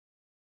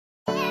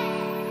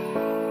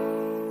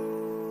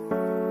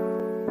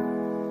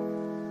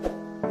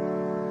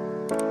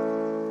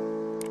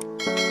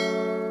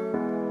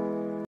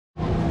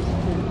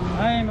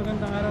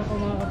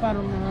kapar,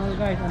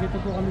 guys,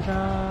 andito po kami sa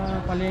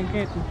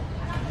Palengke.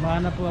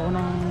 Mahanap po ako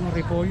ng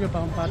repolyo,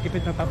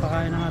 patipid na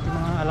papakain ng ating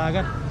mga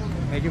alagat.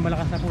 Medyo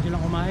malakas na po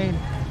silang kumain.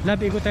 Lab,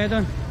 ikot tayo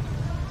doon.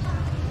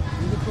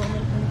 Ikot po kami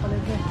sa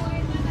Palengke.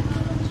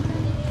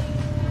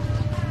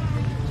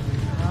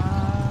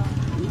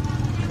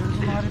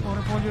 Mga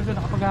repolyo doon,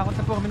 nakapaghakot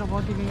na po kami ng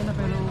konti ngayon na,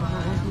 pero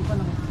konti pa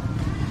lang.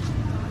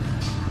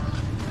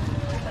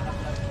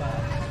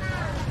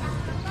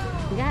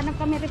 Naghahanap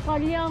kami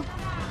repolyo.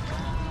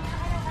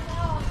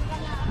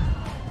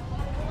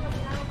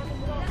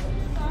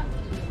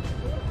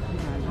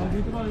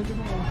 Dito ba, dito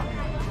ba?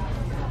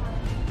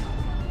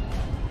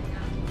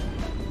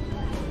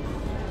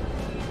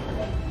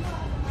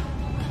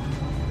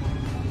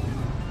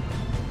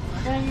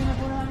 Pahingin na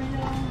po namin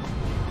yung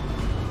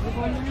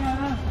repolyo niya,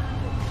 ha?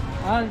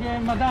 Sige,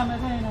 madam,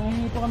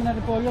 nangingi po kami ng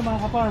repolyo,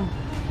 mga kaparm.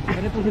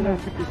 Dali po sila.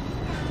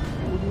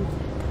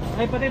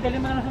 Ay, pati, dali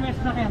mo na lang sa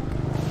mesa na kaya.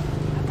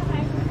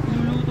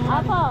 Luluto natin.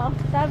 Opo,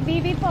 sa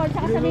Bibe po,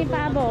 tsaka sa may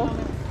pabo.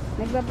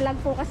 Nagbablog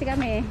po kasi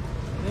kami.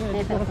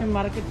 Ito kasi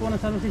market po ng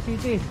San Jose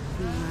City.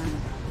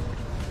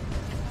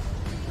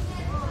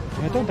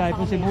 Ito, dahil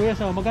po sibuyas.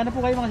 Oh. Magkano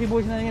po kayo mga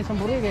sibuyas na ngayon sa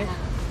burig eh?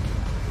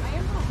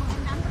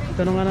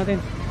 Tanong nga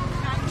natin.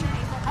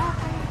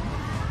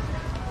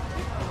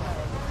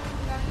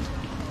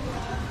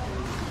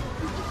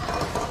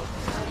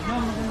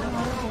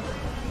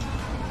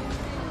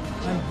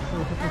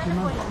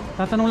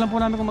 Tatanong lang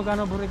po namin kung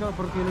magkano burig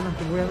per kilo ng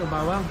sibuyas o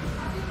bawang.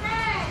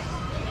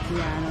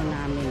 Yan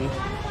namin eh.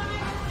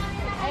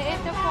 Ay,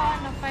 ito po,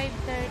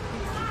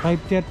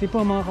 5.30. 5.30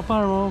 po mga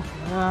kapar. Oh.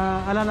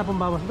 Ala na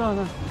pong bawas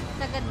doon.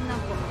 Sagad na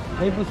po.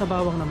 Ayun po sa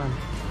bawang naman.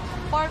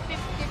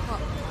 4.50 po.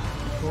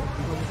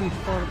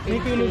 4.50. May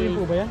kilo rin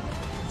po ba yan?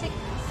 7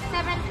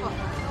 po.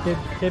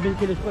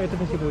 7 kilos po. Ito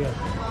po sibuyas.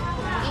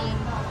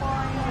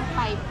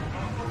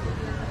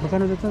 8.5.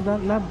 Magkano dito sa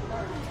lab?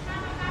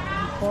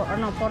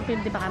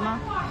 450 ba kamo?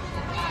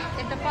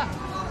 Ito po,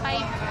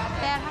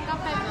 5.30 hanggang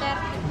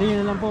 5.30. Hindi,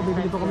 yun na lang po.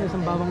 Bibili po kami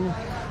isang bawang niya.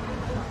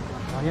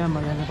 Ayan,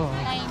 ayan na po.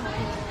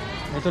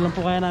 90. Ito lang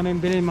po kaya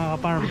namin bilhin mga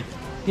ka-farm.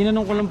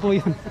 Tinanong ko lang po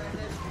yun.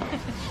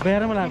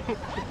 Bayaran mo lang.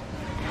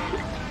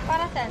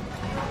 Para saan?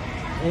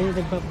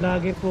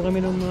 Nagpa-vlogger po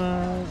kami ng mga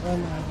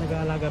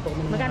nag-aalaga po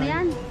kami ng mga. Magkano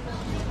yan?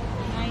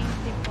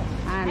 90 po.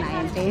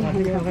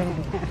 90. Okay.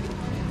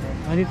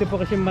 Dito po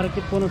kasi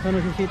market po ng San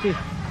Jose City.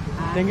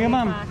 Thank you,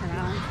 ma'am.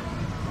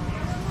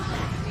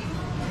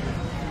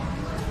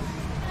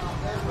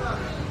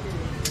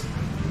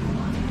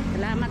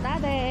 Salamat,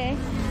 ate.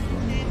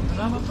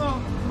 Salamat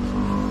po.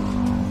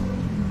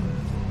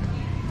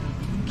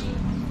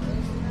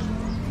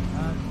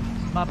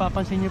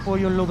 Mapapansin niyo po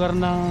yung lugar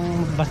ng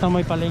basta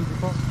may palengke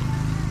po.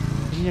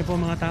 Tingnan niyo po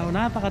mga tao,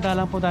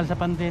 napakadalang po dahil sa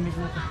pandemic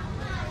na ito.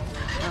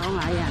 Oo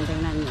nga, yan,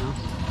 tingnan nyo.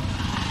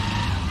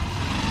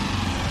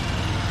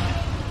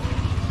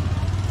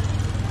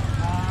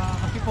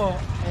 Kasi po,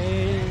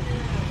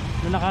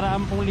 noong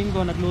nakaraan pong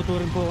linggo, nagluto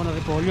rin po ako ng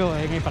repolyo.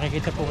 Ngayon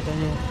pakikita po ko sa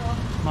inyo.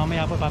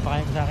 Mamaya po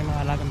papakain ko sa akin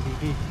mga alagang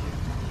bibi.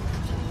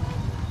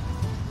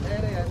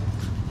 Yan.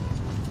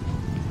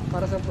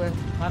 Para sa po yan?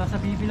 Para sa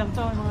bibi lang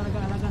to, yung mga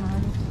nag-aalaga ng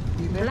hayop.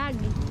 Vlog.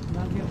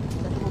 Vlog yun.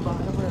 Kasi po ba,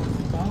 ano po yan?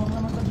 Bawang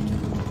naman sa bibi.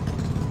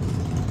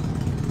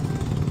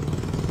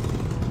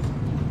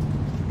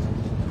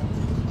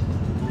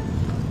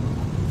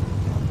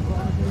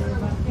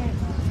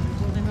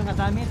 Ito sa mga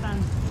gamitan.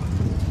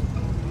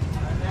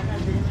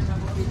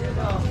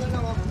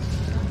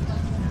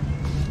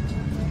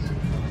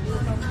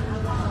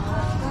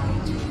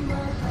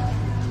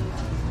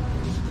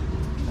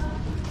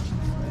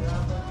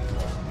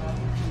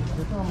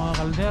 Ito mga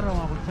kaldero,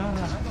 mga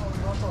kutsara.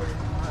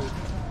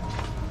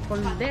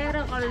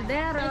 Kaldero.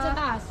 Sa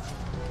taas.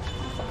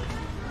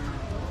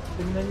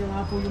 Tingnan nyo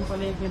nga po yung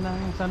palengke ng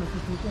San Jose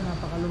City.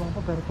 Napakaluwang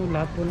po, pero ito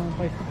lahat po ng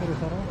pwesto puro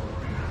sarap.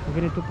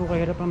 Ganito po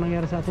kahirap ang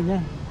nangyari sa atin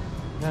yan.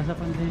 Dahil sa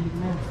pandemic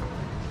na yan.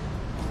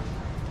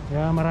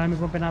 Kaya marami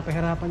pong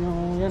pinapahirapan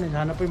yung yan.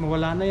 Sana po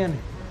mawala na yan.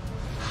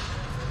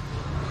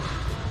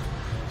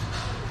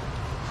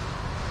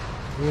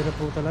 Hirap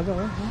po talaga.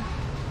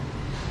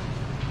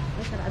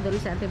 Ay, sarado rin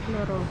sa ating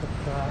floro.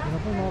 Sarado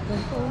na po mga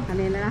punto.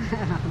 Kanina lang,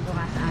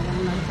 bukas agang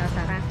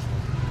nagsasara.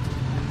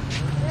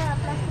 Yeah,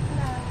 plastic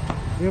na.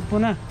 Yun po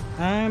na.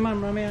 Ay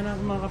ma'am, mamaya na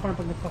mga kapar.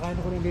 Pag nagpakain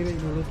ako ng bibi,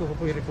 inuluto ko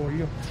po yung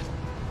repolyo.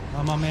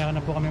 Mamaya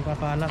na po kami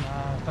papaalam.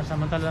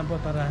 Pasamantala lang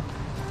po para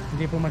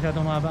hindi po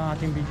masyadong mahaba ang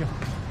ating video.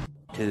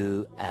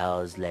 2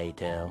 hours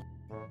later.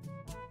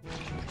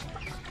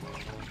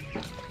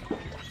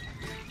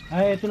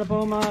 Ay, ito na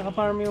po mga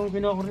kaparm yung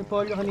binuha kong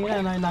repolyo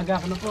kanina.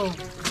 Nailaga ko na po.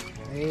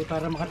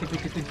 Para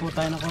makatipid-tipid po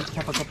tayo ng konti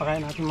sa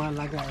pagpapakain natin mga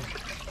alaga.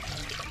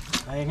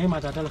 Ay, ngayon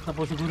matatalas na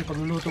po siguro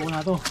pag luluto ko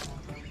na to.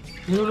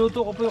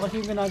 Niluluto ko po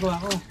kasi yung ginagawa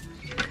ko.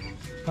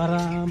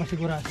 Para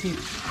masigurasi.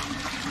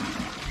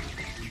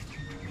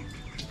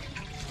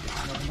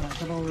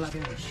 Ito na wala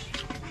din.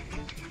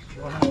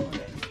 Wala na po.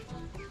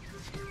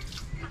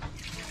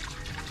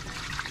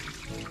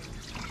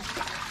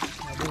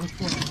 Buhos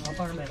po mga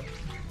kaparmer.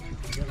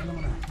 Diyan ka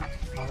naman na.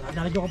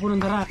 Nadalagyo ko po ng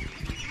dara.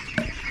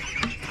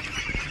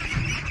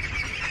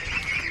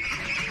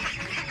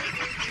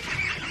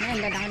 Ang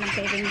ganda ko ng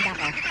peking duck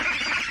oh.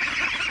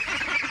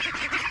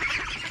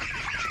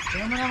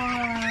 Kaya mga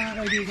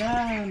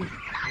kaibigan,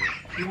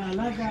 mga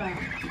alaga.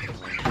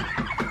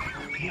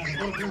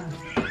 Nagport na.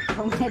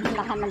 Kung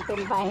medala ka ng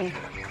timpay.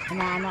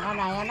 Inaano ka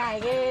na, yan na,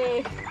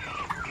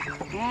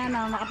 ayan o,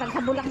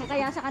 makapagsabulang ka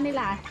kaya sa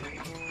kanila.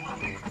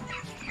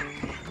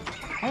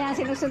 Ayan,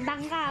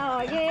 sinusundan ka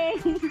o,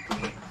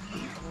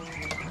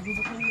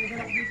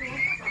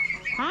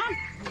 Ha?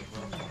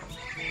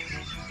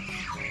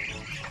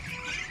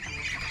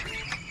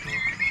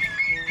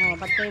 O,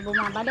 ba't kayo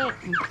bumabalik?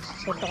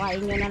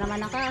 Tutukain nyo na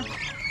naman ako.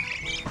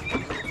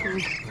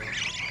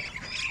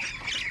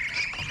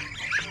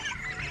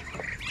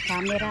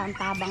 Camera ang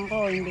tabang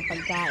ko, hindi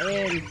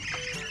pagkain.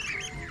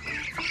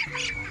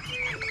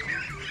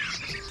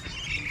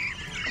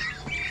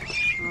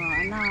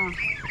 Ano?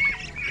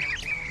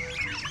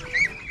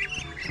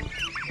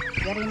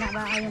 Gari na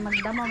ba kayo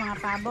magdamo mga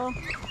pabo?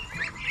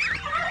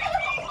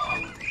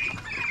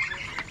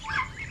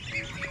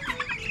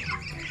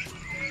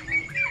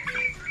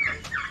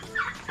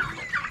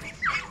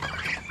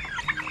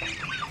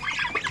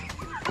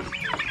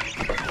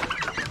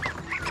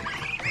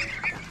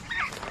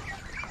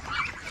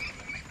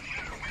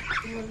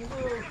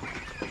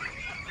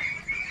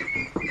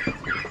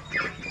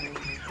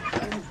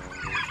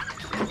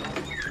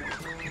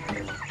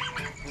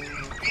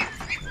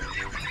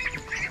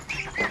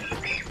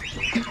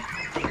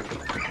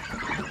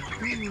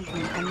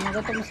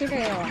 Gutom sila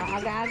eh.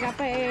 Aga-aga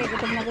pa eh.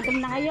 Gutom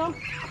na kayo.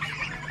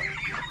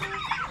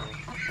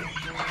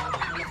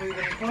 Ano po yung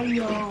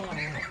repolyo?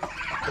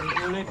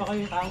 Gulay pa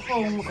kayo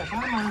tangkong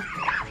kasama.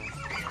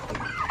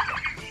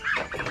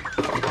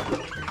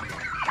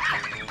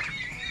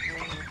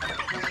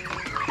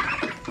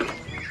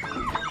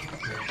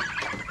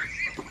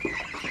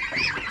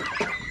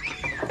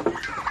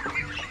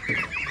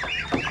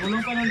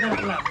 Ulong pa ng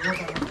darak.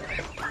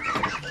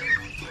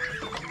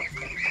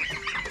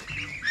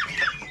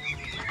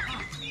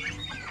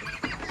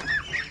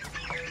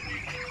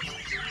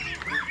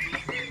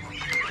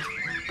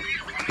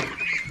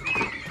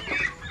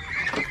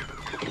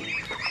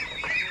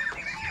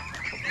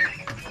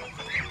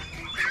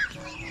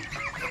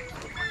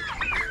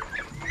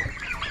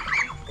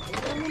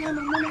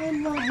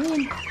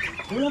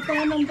 Wala pa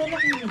nga ng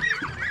dalak eh.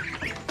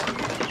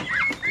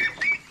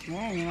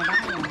 Ayan, yung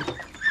malaki yan.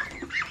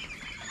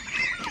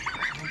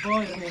 Ano po,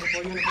 yung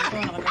repolyo na dito.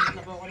 Nakalamat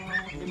na po ako ng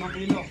 5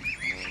 kilo.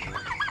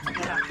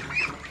 Dalak.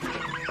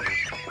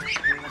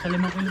 Nasa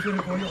 5 kilo yung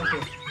repolyo kasi.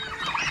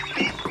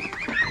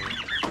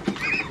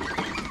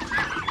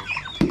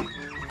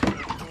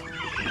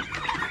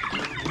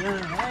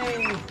 Ayan,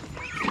 hey!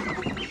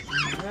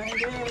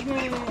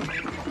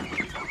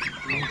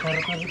 Ang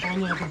sarap na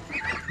repolyo ito.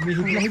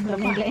 Humihigla-higla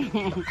pa.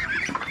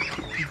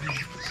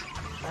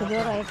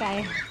 Siguro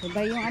kaya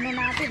iba yung ano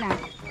natin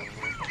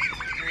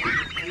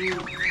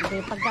Iba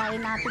yung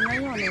pagkain natin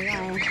ngayon Repolyo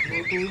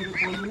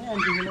na yan,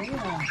 hindi na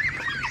yan.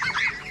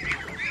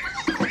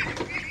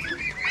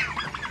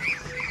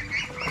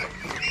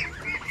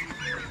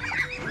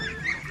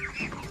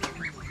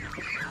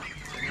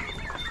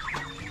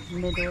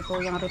 Niluto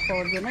yung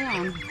repolyo na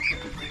yan.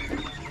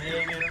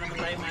 Meron naman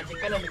tayo magic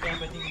ka lang, may kaya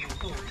pwedeng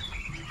ito.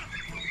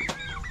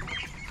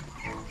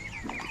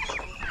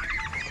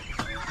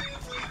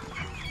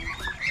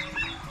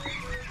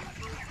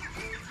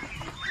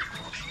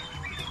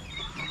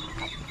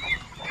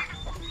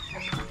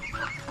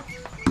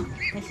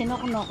 May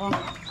sinok-nok oh.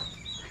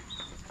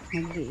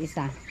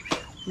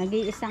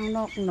 Nag-iisang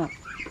nok-nok.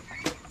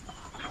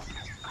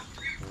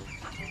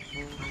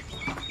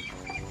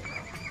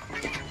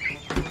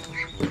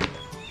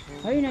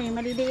 Ayun na yung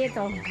maliliit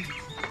oh.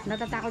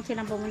 Natatakot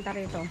silang pumunta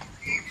rito.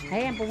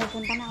 Ayan,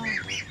 pumupunta na oh.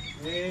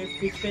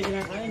 Pitch pwede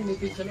na kain, may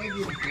pitch sa loob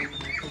yun.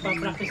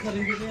 Magpa-practice na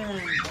rin dito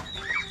yan.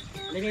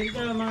 Lagay dito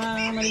mga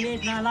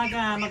maliliit na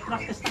alaga,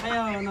 mag-practice na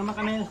kayo na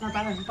makanayon na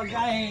tayo sa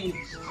pagkain.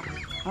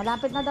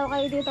 Malapit na daw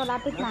kayo dito,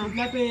 lapit na.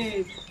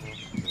 Lapit!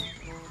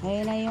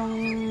 Ayun na yung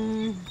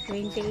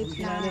 28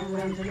 na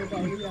Kailangan sa loob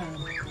ayun yan.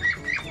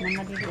 na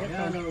maliliit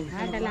oh.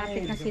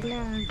 Nalapit na sila.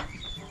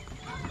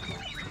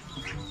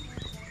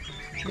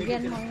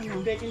 Bigyan mo yun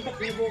oh. Bekin tak,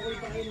 binubukol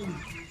pa kayo.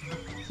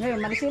 Ngayon,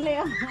 mali sila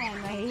yun.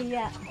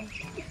 Mahihiya.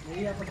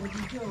 Nahiya pa po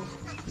dito.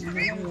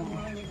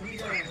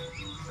 Mahihiya.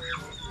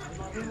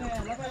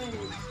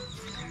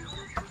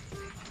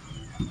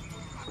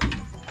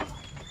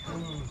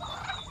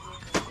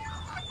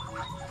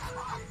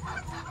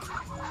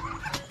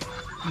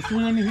 Gusto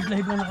nyo may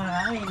hibla-hib na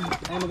nakakain.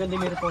 Ay maganda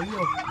may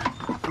repolyo.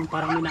 Yung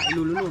parang may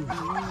nailulunod.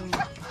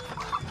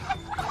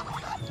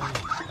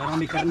 Parang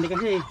may karne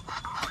kasi.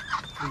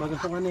 Yung baga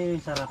ito kan eh,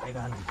 sarap ay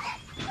kanan.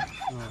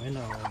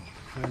 Ayun o.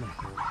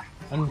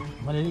 Ang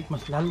maliliit,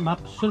 mas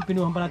mapsul,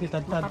 pinuhan pa natin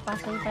tad-tad.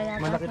 Papasay pa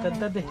yata. Malaki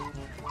tad-tad eh.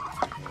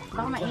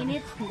 Baka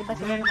mainit. Hindi ba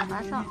sila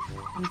nakapasok?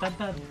 Yung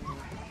tad-tad.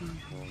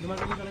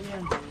 Lumagay ka lang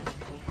yan.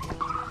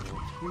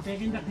 Yung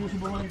peking duck, yung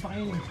subukan pa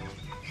kayo.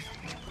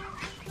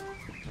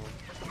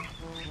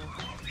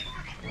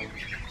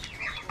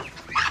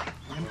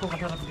 Yan po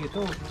kasarap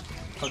dito.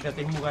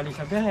 Pagdating mo galing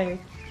sa biyahe,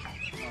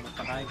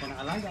 pakain ka ng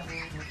alaga.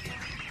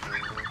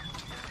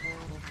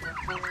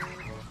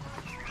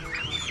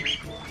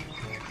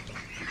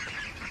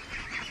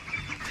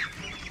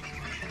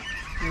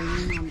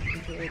 Ayun yung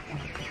mga ito.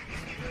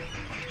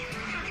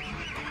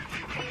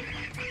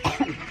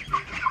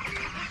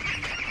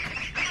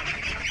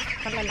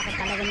 Palalaki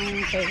talaga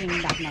ng peking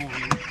duck na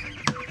yan.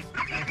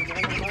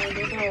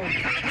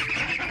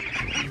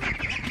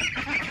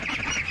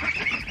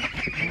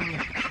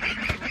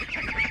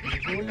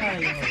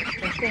 Gulay,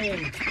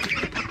 pastel.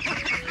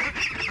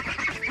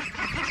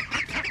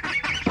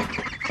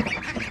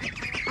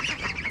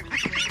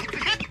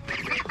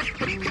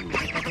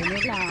 Ito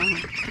nila.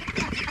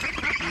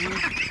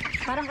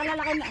 Parang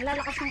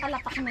lalakas ng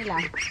kalapak nila.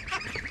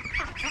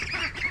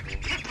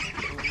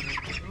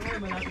 Ay,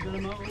 malapit na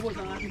maubos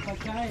ang ating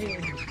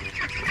pagkain.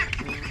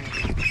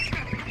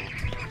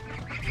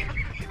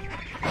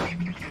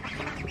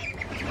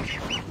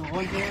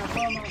 Konti na po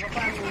mga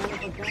kapal, mga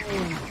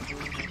pagkain.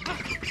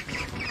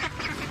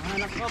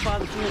 Anak ko,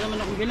 bakit nyo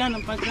naman akong bilan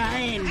ng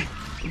pagkain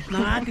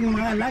ng ating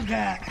mga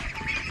alaga,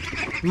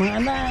 mga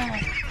anak.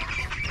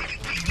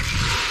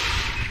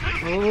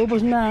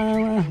 Uubos na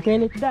ang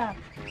kelip duck.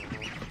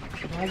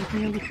 Bakit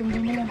nyo gustong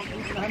bumila?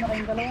 Magpunahan na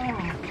kayong dalawa.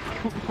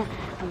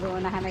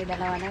 Mag-uunahan ay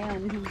dalawa na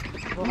yun.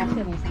 Bukas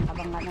yun, isang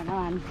kabangga na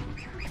naman.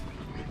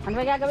 Ano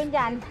ba gagawin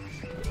dyan?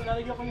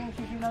 Lalagyan ko yung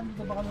sisilan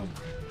dito baka nun.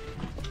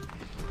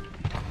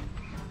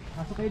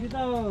 Pasok kayo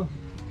dito.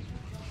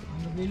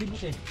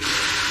 Naglilibot eh.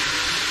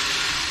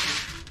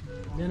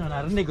 Yan o,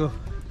 narinig oh.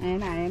 Ayun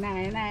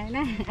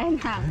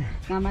na.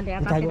 Mamali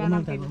ata Itago sila mo,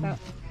 ng itago pinto. mo.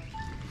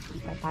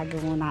 Tatago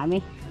muna kami.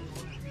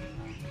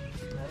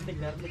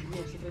 Narinig mo.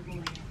 Secret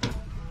mo.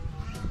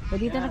 O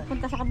dito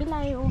nagpunta sa kabila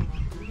eh. Oh.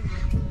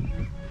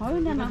 Oh,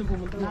 yun na.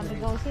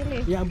 Naligaw sila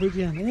eh. I-abort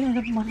yan. Ayun,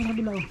 pumasok sa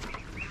kabila oh.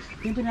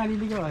 Yung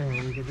pinaliligaw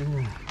ay, ganda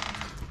nyo.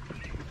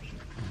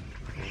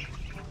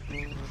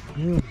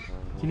 Yun.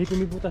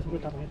 Silipin yung butas,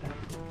 buta pakita.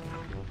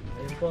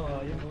 Ayun po,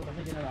 yung butas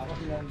na ginawa ko,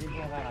 sila hindi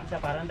po kakasya.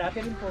 Parang dati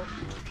rin po.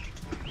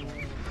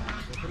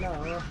 Ito sila,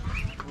 oh.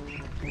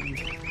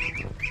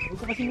 Huwag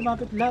ka kasi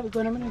lumapit lang,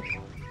 ikaw naman eh.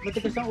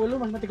 Matigas ang ulo,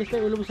 mas matigas pa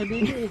yung ulo mo sa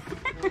bibi eh.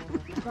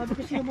 Sabi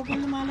kasi, huwag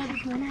kang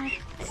lumalapit muna.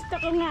 Gusto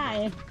ko nga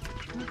eh.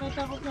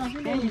 Nakatakot na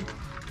sila eh.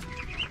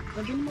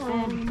 Sabi mo,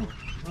 oh.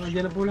 Oh,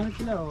 dyan na po lang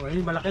sila, oh.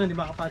 Ayun, malaki na, di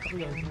ba kapasok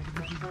yun?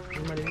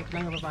 Yung maliit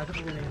lang, napapasok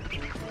yun eh.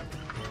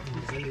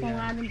 Kung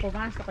anong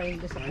pumasok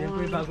eh. Gusto ko Ayun po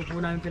yung bago po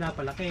namin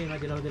pinapalaki,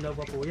 madilaw-dilaw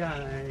pa po yan.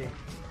 Ay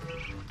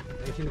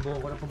sinubukan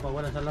ko na pong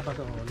bawalan sa labas.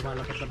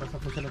 Lumalabas-labas na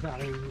po sila sa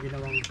aking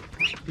ginawang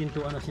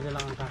pintuan na sila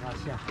lang ang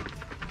kakasya.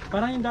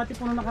 Parang yung dati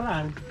po nung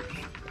nakaraan,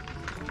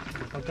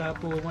 pagka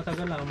po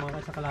matagal lang, mga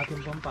sa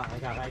kalating pampa, ay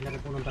kakain na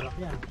rin po ng talak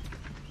yan.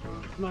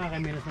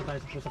 Makakamilas na tayo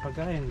sa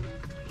pagkain.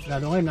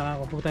 Lalo ngayon,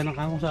 nakakapo tayo ng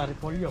kangkong sa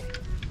repolyo.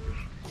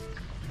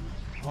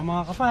 O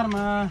mga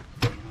kafarma,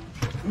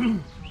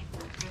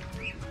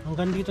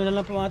 hanggang dito na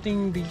lang po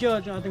ating video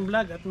at ating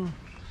vlog at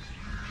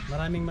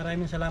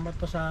maraming salamat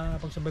po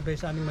sa pagsubaybay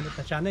sa aming maliit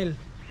na channel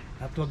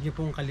at huwag niyo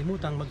pong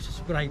kalimutang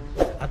mag-subscribe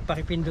at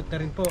pakipindot na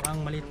rin po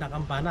ang maliit na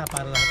kampana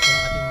para lahat po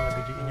ng ating mga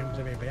video inyong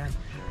subaybayan.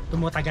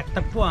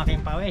 Tumutagaktak po ang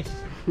aking pawis.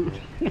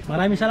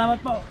 Maraming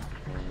salamat po.